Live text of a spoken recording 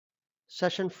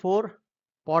Session 4,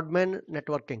 Podman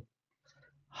networking.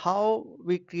 How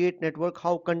we create network,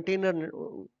 how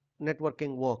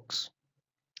networking works.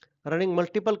 Running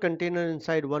multiple containers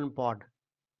inside one pod.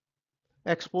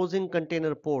 Exposing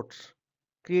container ports.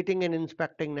 Creating and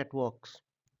inspecting networks.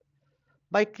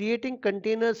 By creating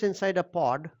containers inside a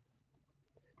pod,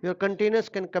 your containers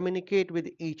can communicate with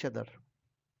each other.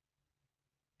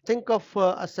 Think of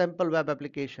a simple web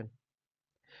application.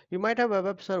 You might have a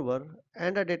web server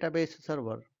and a database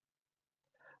server.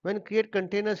 When we create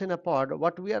containers in a pod,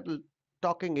 what we are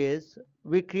talking is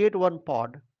we create one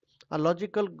pod, a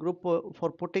logical group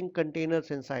for putting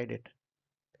containers inside it.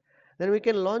 Then we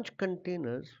can launch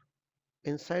containers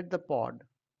inside the pod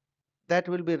that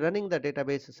will be running the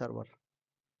database server.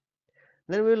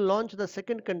 Then we will launch the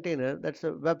second container, that's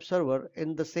a web server,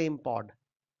 in the same pod.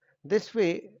 This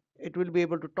way it will be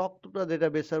able to talk to the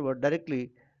database server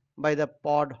directly by the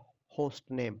pod host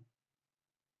name.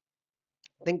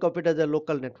 Think of it as a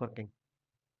local networking.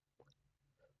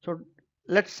 So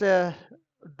let's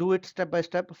do it step by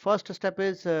step. First step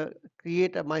is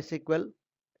create a MySQL.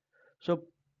 So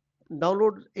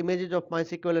download images of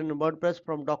MySQL and WordPress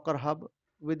from Docker Hub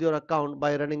with your account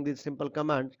by running these simple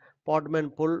commands: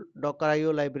 podman pull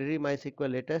docker.io library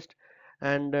MySQL latest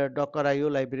and docker.io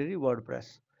library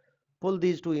WordPress. Pull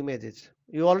these two images.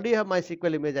 You already have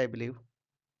MySQL image, I believe.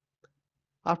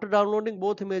 After downloading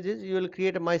both images, you will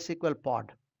create a MySQL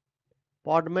pod.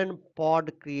 Podman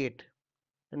pod create.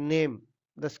 Name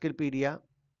the Skillpedia.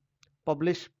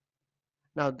 Publish.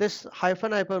 Now this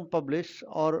hyphen publish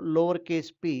or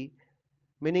lowercase p,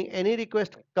 meaning any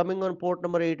request coming on port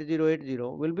number 8080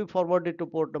 will be forwarded to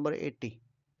port number 80.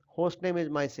 Host name is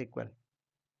MySQL.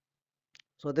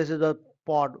 So this is the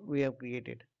pod we have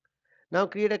created. Now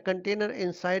create a container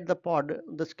inside the pod,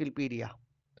 the Skillpedia.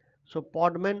 So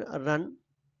podman run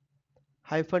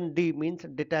 -d means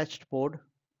detached mode.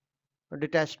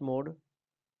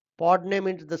 Pod name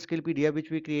is the Skillpedia which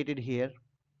we created here.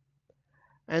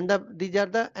 And these are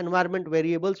the environment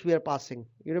variables we are passing.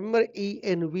 You remember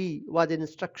env was an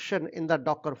instruction in the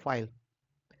Docker file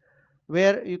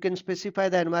where you can specify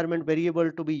the environment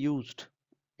variable to be used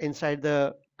inside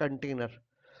the container.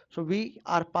 So we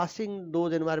are passing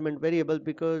those environment variables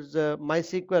because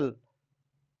MySQL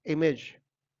image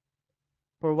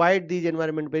provide these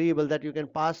environment variables that you can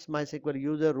pass MySQL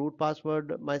user, root password,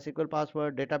 MySQL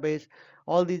password, database.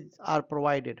 All these are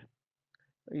provided.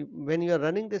 When you are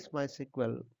running this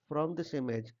MySQL from this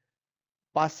image,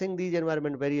 passing these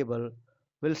environment variable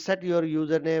will set your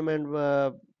username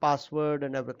and password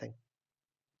and everything.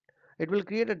 It will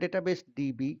create a database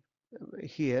DB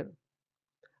here,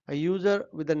 a user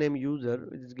with the name user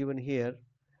which is given here,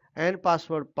 and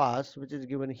password pass which is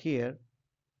given here.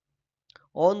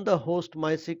 On the host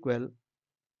MySQL,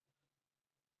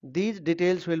 these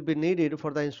details will be needed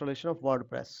for the installation of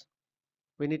WordPress.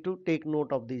 We need to take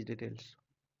note of these details.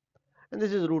 And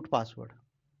this is root password.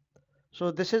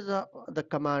 So this is the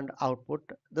command output.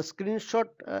 The screenshot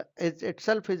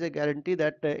itself is a guarantee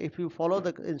that if you follow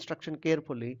the instruction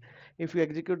carefully, if you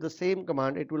execute the same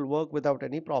command, it will work without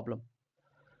any problem.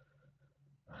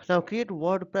 Now create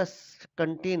WordPress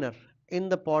container in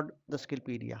the pod, the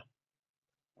Skillpedia.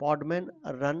 Podman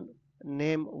run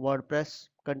name WordPress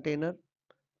container.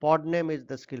 Pod name is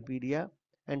the Skillpedia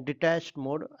and detached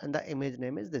mode, and the image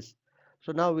name is this.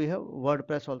 So now we have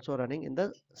WordPress also running in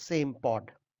the same pod.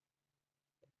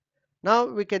 Now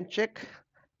we can check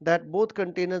that both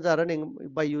containers are running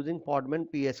by using podman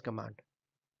ps command.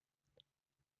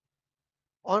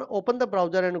 Open the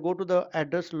browser and go to the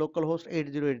address localhost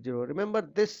 8080. Remember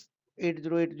this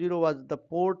 8080 was the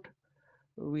port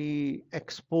we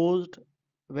exposed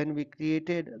when we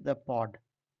created the pod.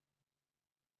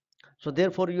 So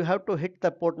therefore you have to hit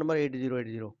the port number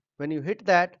 8080. When you hit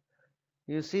that,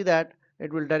 you see that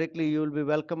it will directly, you will be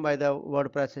welcomed by the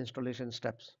WordPress installation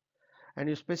steps. And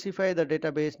you specify the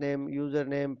database name,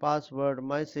 username, password,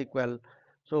 MySQL.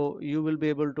 So you will be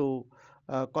able to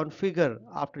configure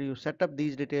after you set up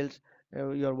these details,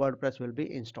 your WordPress will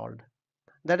be installed.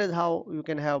 That is how you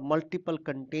can have multiple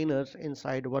containers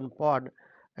inside one pod.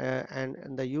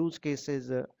 And the use cases,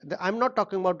 I'm not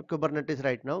talking about Kubernetes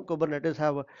right now. Kubernetes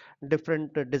have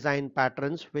different design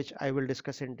patterns which I will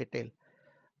discuss in detail.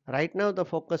 Right now the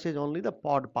focus is only the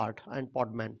pod part and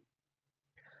Podman.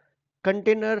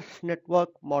 Container Network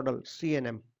Model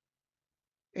 (CNM).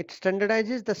 It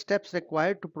standardizes the steps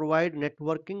required to provide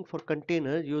networking for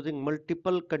containers using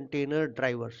multiple container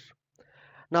drivers.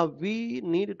 Now we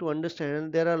need to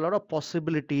understand there are a lot of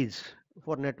possibilities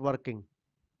for networking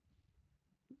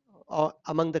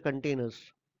among the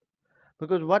containers,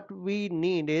 Because what we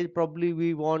need is probably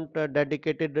we want a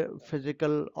dedicated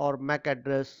physical or MAC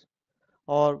address,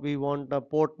 or we want a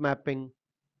port mapping,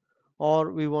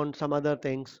 or we want some other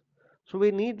things. So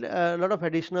we need a lot of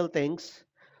additional things.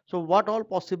 So what all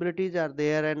possibilities are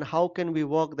there and how can we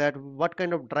work that? What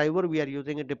kind of driver we are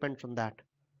using, it depends on that.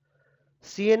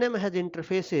 CNM has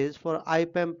interfaces for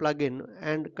IPAM plugin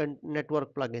and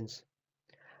network plugins.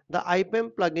 The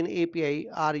IPAM plugin API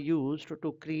are used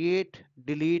to create,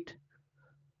 delete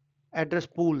address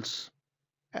pools.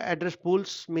 Address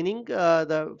pools meaning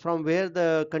the from where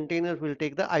the containers will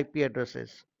take the IP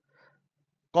addresses.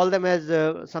 Call them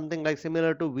as something like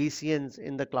similar to VCNs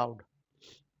in the cloud.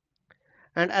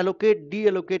 And allocate,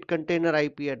 deallocate container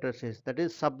IP addresses, that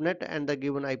is subnet and the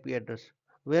given IP address.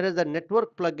 Whereas the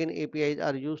network plugin APIs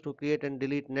are used to create and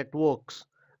delete networks,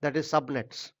 that is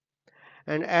subnets,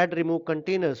 and add remove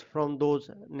containers from those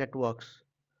networks.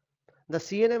 The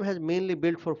CNM has mainly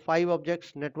built for 5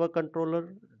 objects: network controller,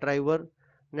 driver,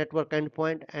 network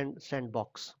endpoint, and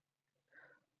sandbox.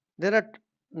 There are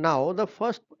now the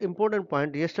first important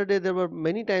point. Yesterday, there were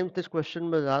many times this question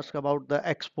was asked about the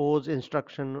expose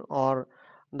instruction or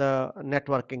the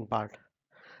networking part.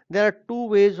 There are two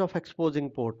ways of exposing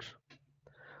ports.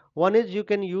 One is you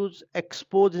can use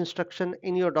expose instruction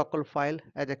in your Docker file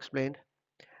as explained,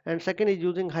 and second is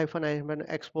using hyphen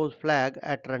expose flag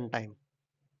at runtime.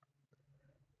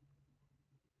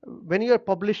 When you are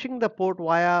publishing the port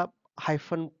via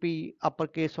 -p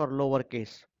uppercase or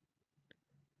lowercase,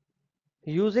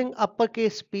 using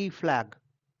uppercase P flag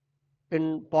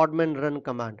in Podman run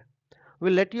command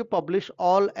will let you publish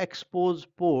all expose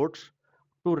ports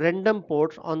to random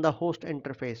ports on the host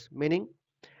interface, meaning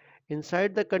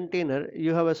inside the container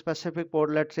you have a specific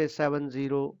port, let's say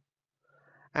 70,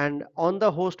 and on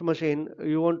the host machine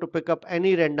you want to pick up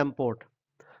any random port.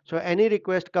 So any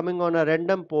request coming on a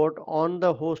random port on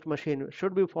the host machine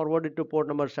should be forwarded to port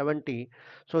number 70.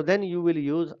 So then you will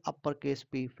use uppercase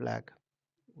P flag,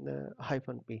 the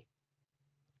 -p.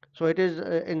 So it is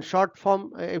in short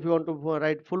form. If you want to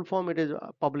write full form, it is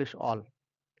publish all.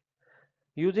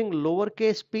 Using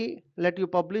lowercase p, let you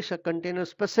publish a container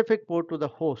specific port to the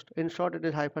host. In short, it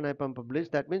is hyphen publish.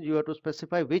 That means you have to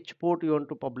specify which port you want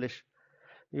to publish,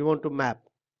 you want to map.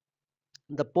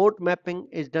 The port mapping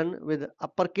is done with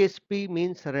uppercase P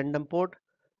means random port,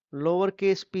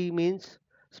 lowercase p means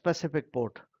specific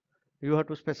port. You have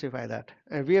to specify that,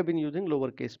 and we have been using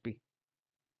lowercase p.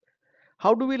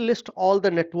 How do we list all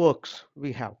the networks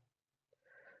we have?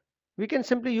 We can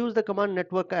simply use the command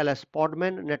network ls,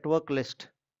 podman network list,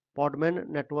 podman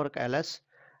network ls.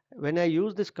 When I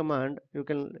use this command, you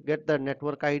can get the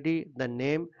network ID, the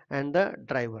name, and the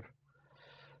driver.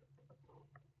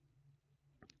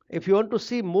 If you want to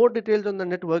see more details on the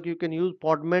network, you can use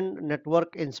podman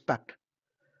network inspect.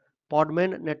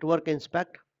 Podman network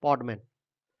inspect, podman.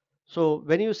 So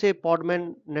when you say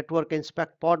Podman network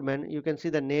inspect Podman, you can see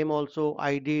the name also,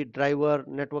 ID, driver,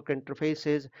 network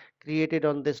interfaces created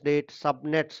on this date,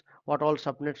 subnets, what all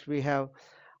subnets we have,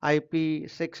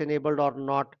 IP6 enabled or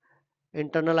not,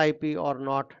 internal IP or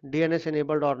not, DNS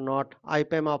enabled or not,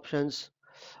 IPAM options.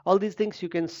 All these things you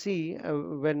can see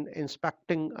when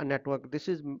inspecting a network. This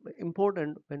is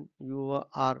important when you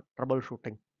are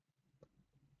troubleshooting.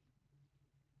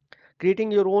 Creating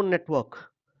your own network.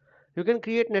 You can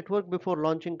create network before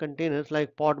launching containers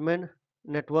like Podman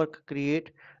network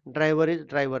create, driver is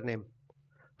driver name.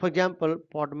 For example,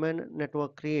 Podman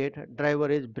network create, driver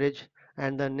is bridge,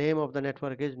 and the name of the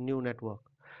network is new network.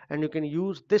 And you can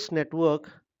use this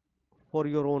network for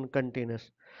your own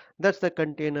containers. That's the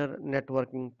container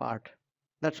networking part.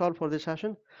 That's all for this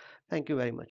session. Thank you very much.